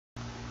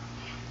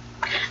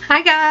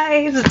Hi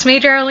guys, it's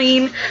me,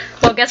 Arlene.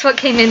 Well, guess what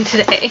came in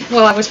today?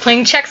 Well, I was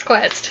playing Chex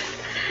Quest.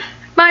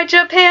 My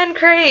Japan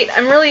crate!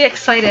 I'm really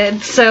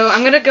excited, so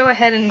I'm gonna go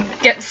ahead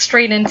and get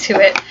straight into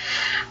it.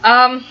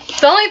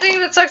 The only thing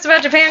that sucks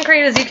about Japan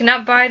crate is you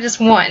cannot buy just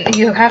one.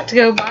 You have to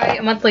go buy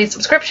a monthly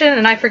subscription,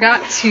 and I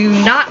forgot to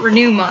not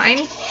renew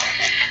mine.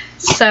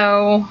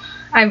 So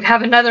I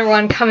have another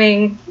one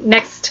coming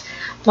next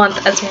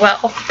month as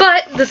well.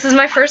 But this is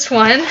my first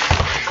one.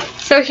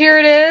 So here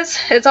it is.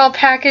 It's all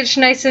packaged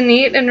nice and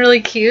neat and really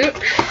cute.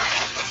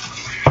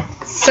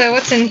 So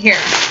what's in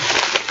here?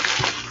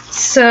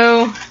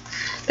 So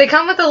they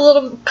come with a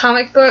little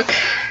comic book.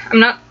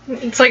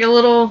 It's like a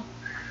little,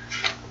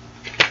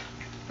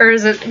 or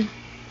is it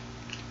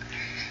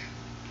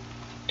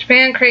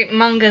Japan Crate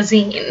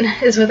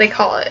Mangazine is what they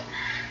call it.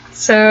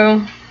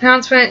 So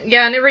announcement,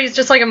 yeah, and it reads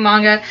just like a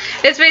manga.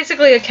 It's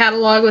basically a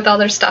catalog with all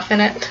their stuff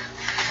in it.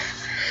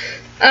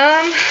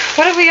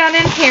 What have we got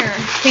in here?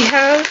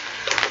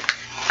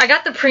 I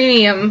got the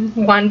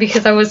premium one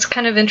because I was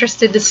kind of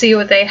interested to see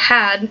what they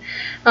had,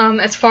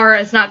 as far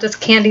as not just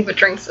candy but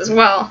drinks as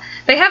well.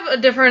 They have a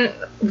different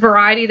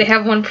variety. They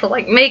have one for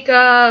like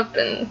makeup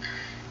and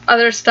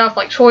other stuff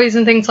like toys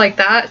and things like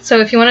that. So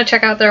if you want to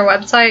check out their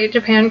website,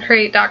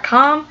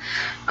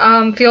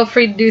 japancrate.com, feel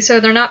free to do so.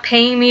 They're not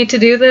paying me to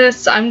do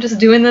this. I'm just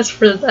doing this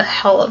for the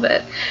hell of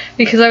it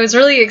because I was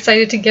really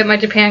excited to get my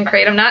Japan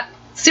crate. I'm not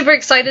super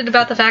excited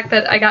about the fact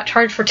that I got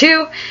charged for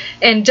 2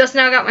 and just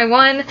now got my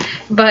 1,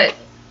 but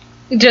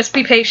just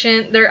be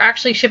patient. They're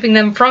actually shipping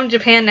them from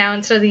Japan now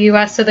instead of the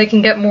US so they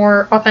can get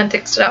more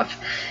authentic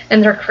stuff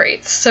in their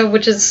crates. So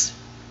which is,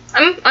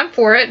 I'm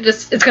for it.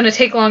 Just it's going to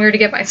take longer to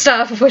get my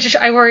stuff, which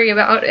I worry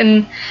about,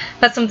 and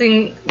that's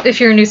something if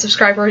you're a new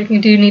subscriber you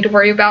do need to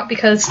worry about,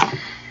 because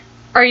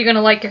are you going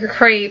to like your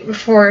crate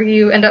before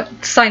you end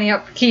up signing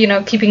up,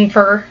 keeping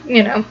for,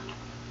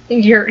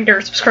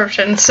 your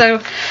subscription.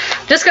 So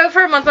just go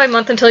for a month by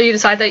month until you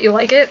decide that you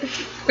like it.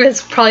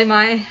 Is probably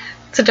my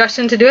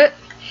suggestion to do it.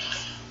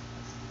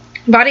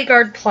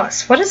 Bodyguard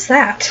Plus. What is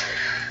that?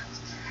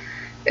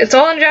 It's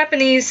all in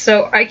Japanese,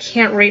 so I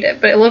can't read it,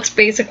 but it looks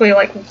basically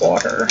like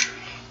water.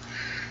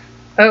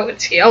 Oh,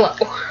 it's yellow.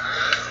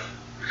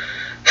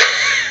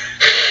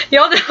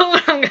 Y'all know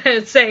what I'm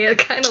gonna say. It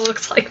kind of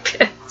looks like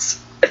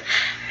piss.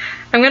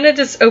 I'm gonna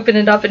just open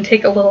it up and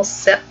take a little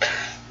sip.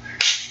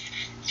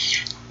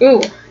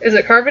 Ooh, is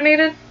it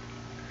carbonated?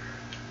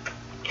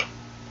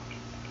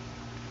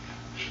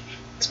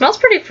 It smells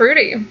pretty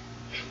fruity.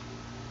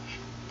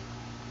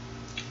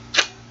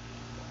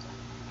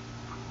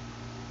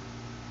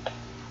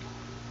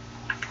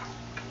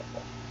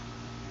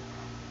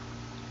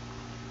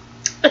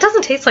 It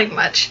doesn't taste like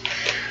much.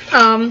 It's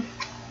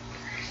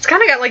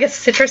kind of got like a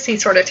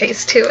citrusy sort of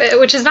taste to it,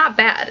 which is not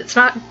bad. It's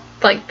not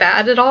like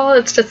bad at all.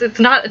 It's just, it's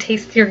not a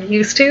taste you're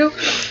used to.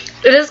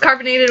 It is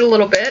carbonated a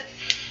little bit.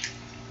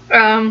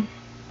 B1,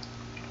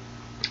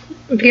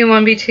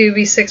 B2,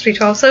 B6,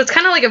 B12. So it's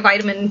kind of like a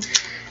vitamin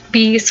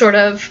B sort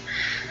of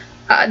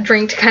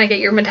drink to kind of get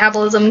your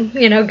metabolism,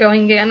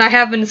 going again. I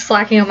have been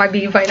slacking on my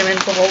B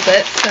vitamins a little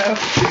bit, so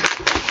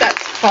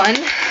that's fun.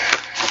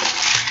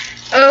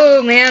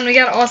 Oh man, we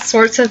got all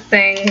sorts of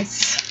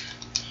things.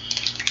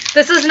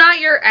 This is not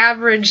your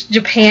average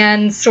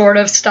Japan sort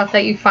of stuff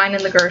that you find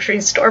in the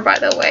grocery store, by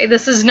the way.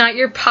 This is not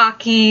your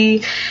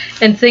Pocky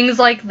and things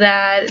like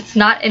that. It's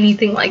not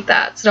anything like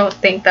that, so don't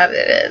think that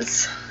it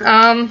is.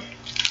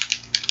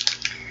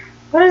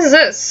 What is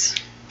this?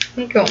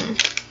 It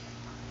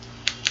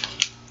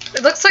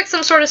looks like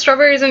some sort of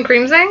strawberries and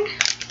cream thing.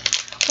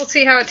 We'll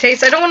see how it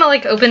tastes. I don't want to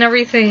like open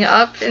everything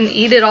up and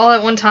eat it all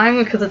at one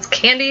time because it's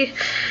candy.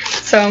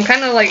 So I'm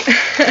kind of like,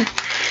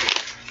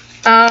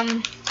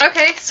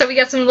 okay, so we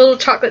got some little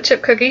chocolate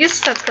chip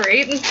cookies. That's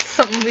great.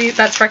 Something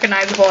that's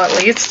recognizable at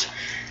least.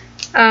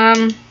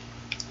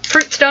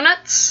 Fruit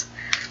donuts.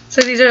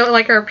 So these are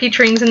like our peach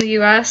rings in the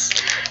US.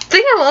 The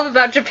thing I love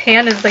about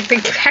Japan is like they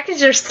package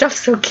their stuff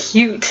so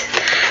cute.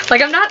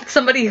 Like I'm not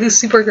somebody who's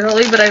super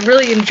girly, but I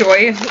really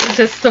enjoy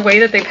just the way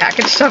that they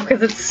package stuff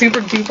because it's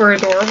super duper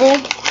adorable.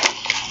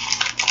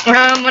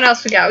 What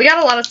else we got? We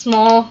got a lot of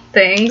small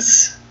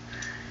things.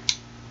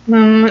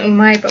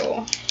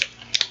 Umaibo.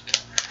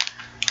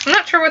 I'm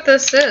not sure what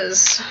this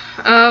is.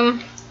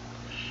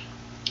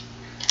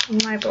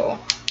 Umaibo.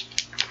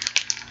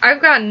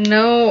 I've got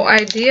no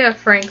idea,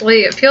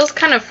 frankly. It feels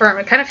kind of firm.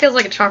 It kind of feels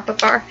like a chocolate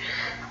bar.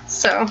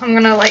 So I'm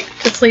gonna like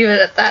just leave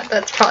it at that.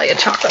 That's probably a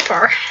chocolate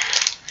bar.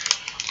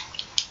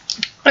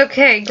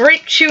 Okay,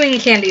 grape chewing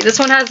candy. This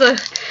one has a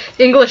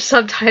English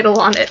subtitle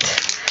on it.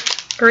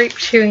 Grape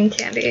chewing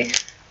candy.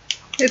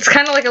 It's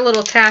kind of like a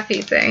little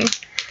taffy thing.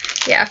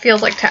 Yeah, it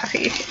feels like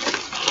taffy.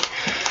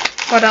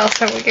 What else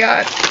have we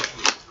got?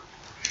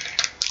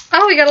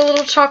 Oh, we got a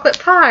little chocolate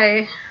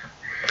pie.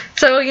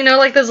 So,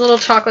 like those little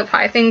chocolate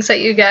pie things that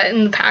you get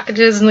in the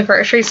packages in the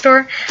grocery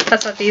store?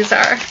 That's what these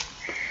are.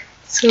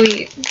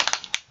 Sweet.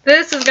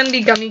 This is going to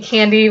be gummy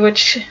candy,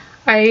 which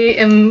I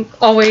am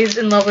always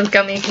in love with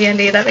gummy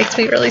candy. That makes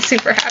me really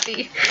super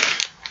happy.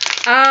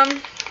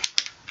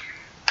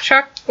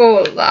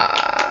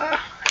 Chocola.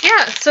 Yeah,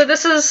 yeah, so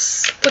this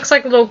looks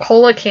like little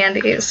cola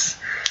candies.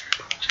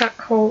 Choc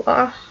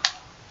cola.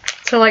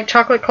 So like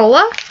chocolate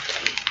cola,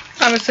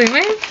 I'm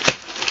assuming.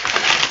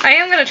 I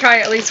am going to try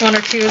at least one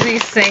or two of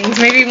these things.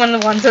 Maybe one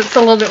of the ones that's a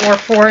little bit more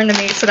foreign to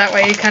me, so that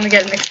way you kind of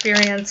get an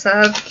experience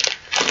of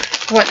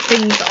what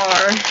things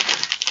are,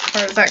 as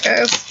far as that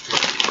goes.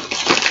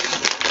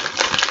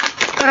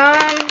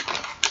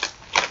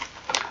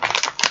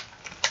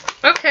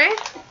 Okay.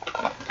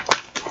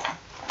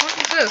 What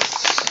is this?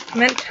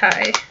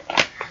 Mentai.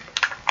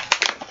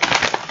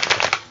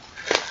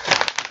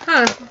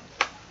 Huh.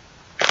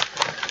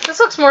 This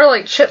looks more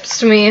like chips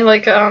to me, they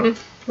come,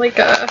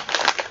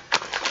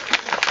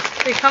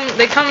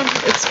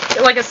 it's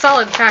like a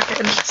solid package.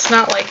 It's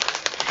not like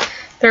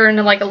they're in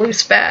like a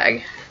loose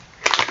bag.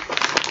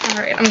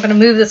 Alright, I'm gonna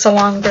move this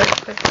along very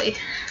quickly.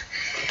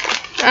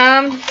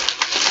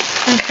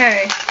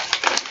 Okay.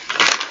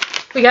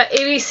 We got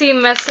ABC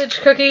message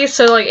cookies,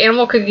 so like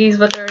animal cookies,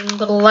 but they're in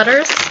little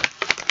letters.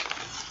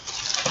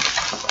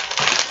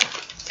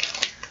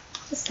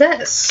 What's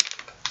this?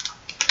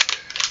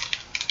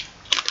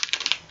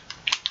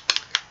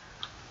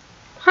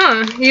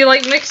 Huh, you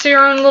like mix your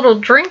own little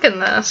drink in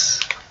this.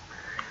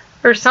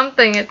 Or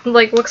something. It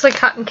like looks like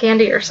cotton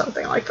candy or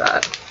something like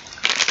that.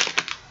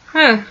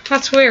 Huh,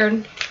 that's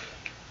weird.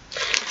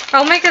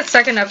 I'll make a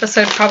second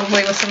episode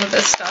probably with some of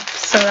this stuff,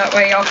 so that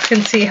way y'all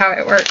can see how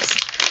it works.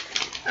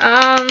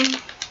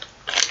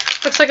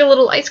 Looks like a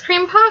little ice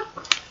cream pop.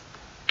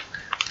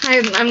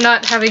 I'm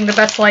not having the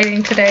best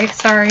lighting today,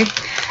 sorry.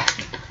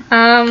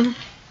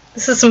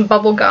 This is some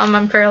bubble gum,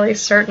 I'm fairly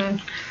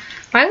certain.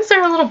 Why is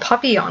there a little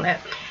puppy on it?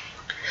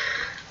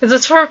 Is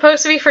this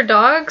supposed to be for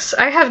dogs?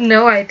 I have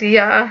no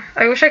idea.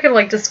 I wish I could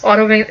like just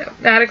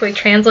automatically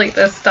translate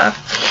this stuff.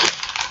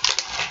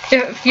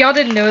 If y'all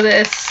didn't know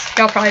this,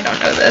 y'all probably don't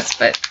know this,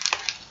 but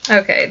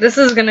okay, this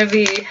is gonna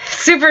be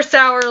super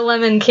sour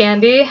lemon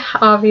candy,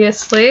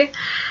 obviously.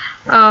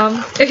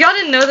 If y'all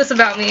didn't know this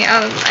about me,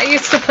 I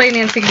used to play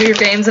Nancy Drew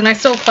games, and I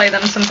still play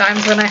them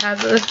sometimes when I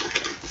have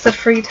the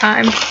free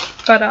time.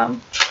 But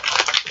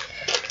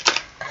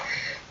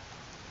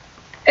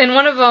and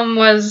one of them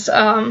was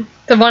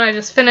the one I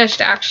just finished.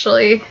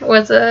 Actually,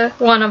 was a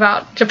one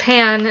about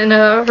Japan in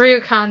a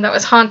ryokan that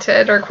was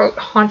haunted, or quote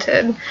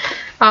haunted.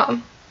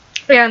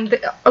 And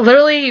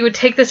literally, you would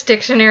take this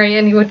dictionary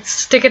and you would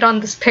stick it on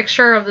this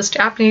picture of this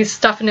Japanese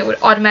stuff, and it would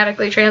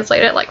automatically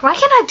translate it. Like, why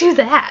can't I do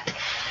that?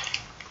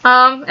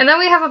 And then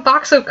we have a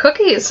box of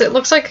cookies. It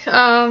looks like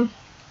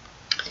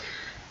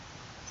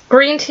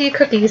green tea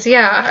cookies.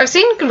 Yeah, I've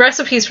seen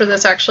recipes for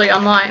this actually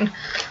online.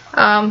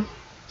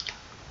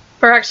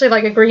 Or actually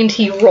like a green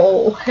tea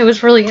roll. It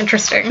was really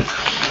interesting.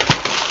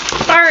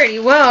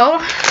 Alrighty, well,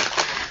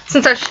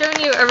 since I've shown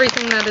you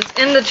everything that is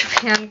in the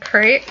Japan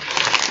crate,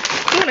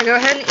 I'm gonna go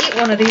ahead and eat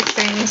one of these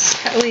things,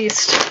 at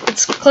least.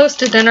 It's close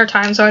to dinner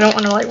time, so I don't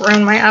want to like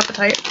ruin my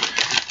appetite.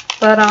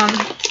 But I'm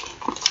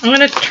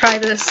gonna try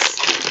this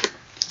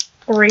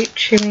grape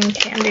chewing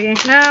candy.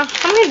 Now,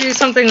 I'm gonna do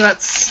something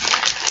that's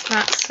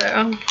not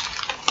so.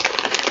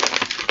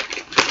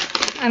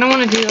 I don't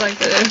want to do like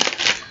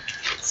the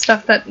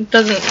stuff that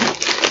doesn't,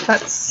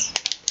 that's,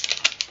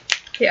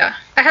 yeah.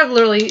 I have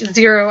literally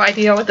zero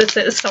idea what this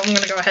is, so I'm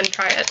gonna go ahead and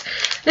try it.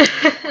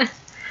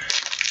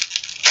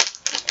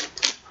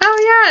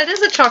 Oh yeah, it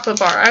is a chocolate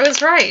bar. I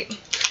was right.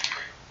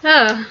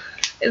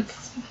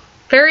 It's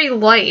very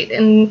light,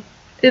 and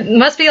it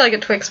must be like a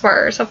Twix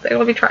bar or something.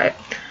 Let me try it.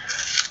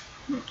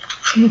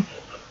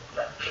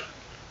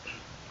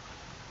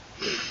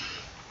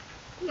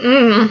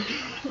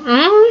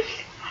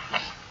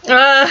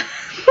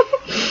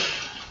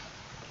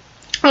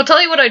 I'll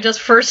tell you what I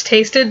just first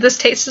tasted. This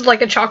tasted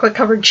like a chocolate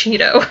covered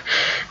Cheeto,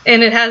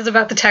 and it has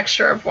about the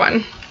texture of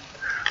one.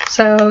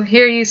 So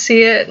here you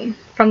see it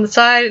from the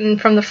side and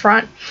from the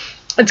front.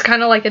 It's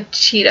kind of like a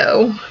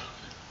Cheeto,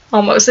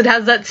 almost. It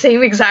has that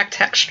same exact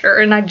texture,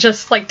 and I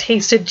just like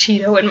tasted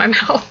Cheeto in my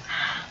mouth.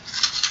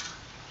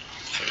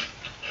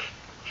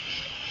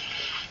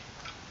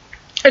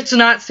 It's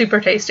not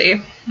super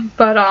tasty,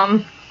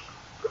 but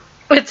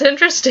it's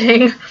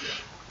interesting.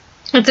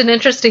 It's an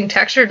interesting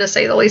texture, to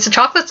say the least. The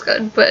chocolate's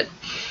good, but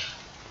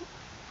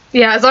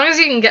yeah, as long as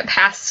you can get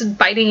past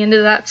biting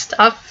into that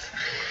stuff,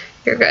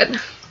 you're good.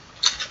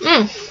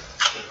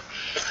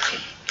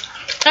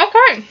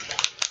 Okay.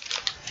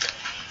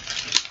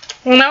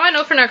 Well, now I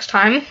know for next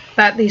time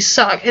that these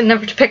suck and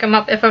never to pick them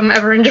up if I'm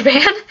ever in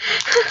Japan.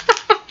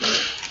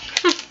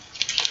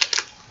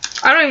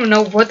 I don't even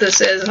know what this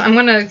is. I'm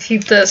gonna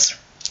keep this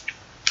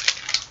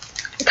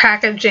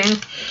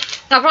packaging.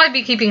 I'll probably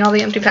be keeping all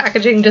the empty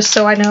packaging just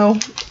so I know,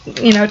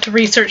 you know, to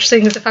research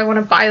things if I want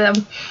to buy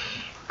them.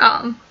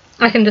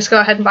 I can just go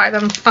ahead and buy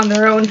them on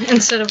their own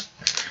instead of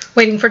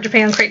waiting for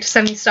Japan Crate to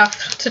send me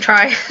stuff to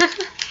try.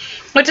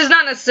 Which is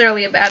not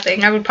necessarily a bad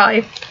thing. I would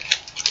probably,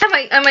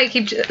 I might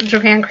keep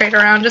Japan Crate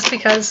around just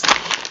because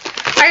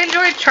I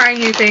enjoy trying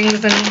new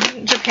things,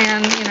 and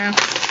Japan, you know,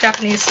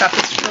 Japanese stuff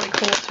is really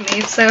cool to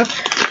me. So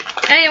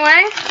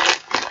anyway,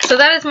 so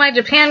that is my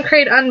Japan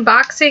Crate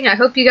unboxing. I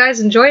hope you guys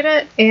enjoyed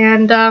it,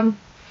 and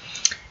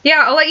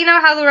yeah, I'll let you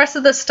know how the rest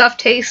of this stuff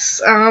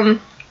tastes.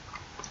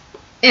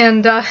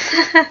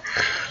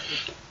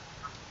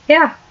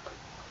 Yeah.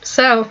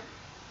 So,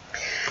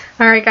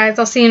 alright guys,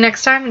 I'll see you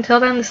next time. Until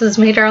then, this is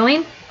Major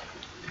Arlene.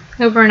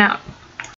 Over and out.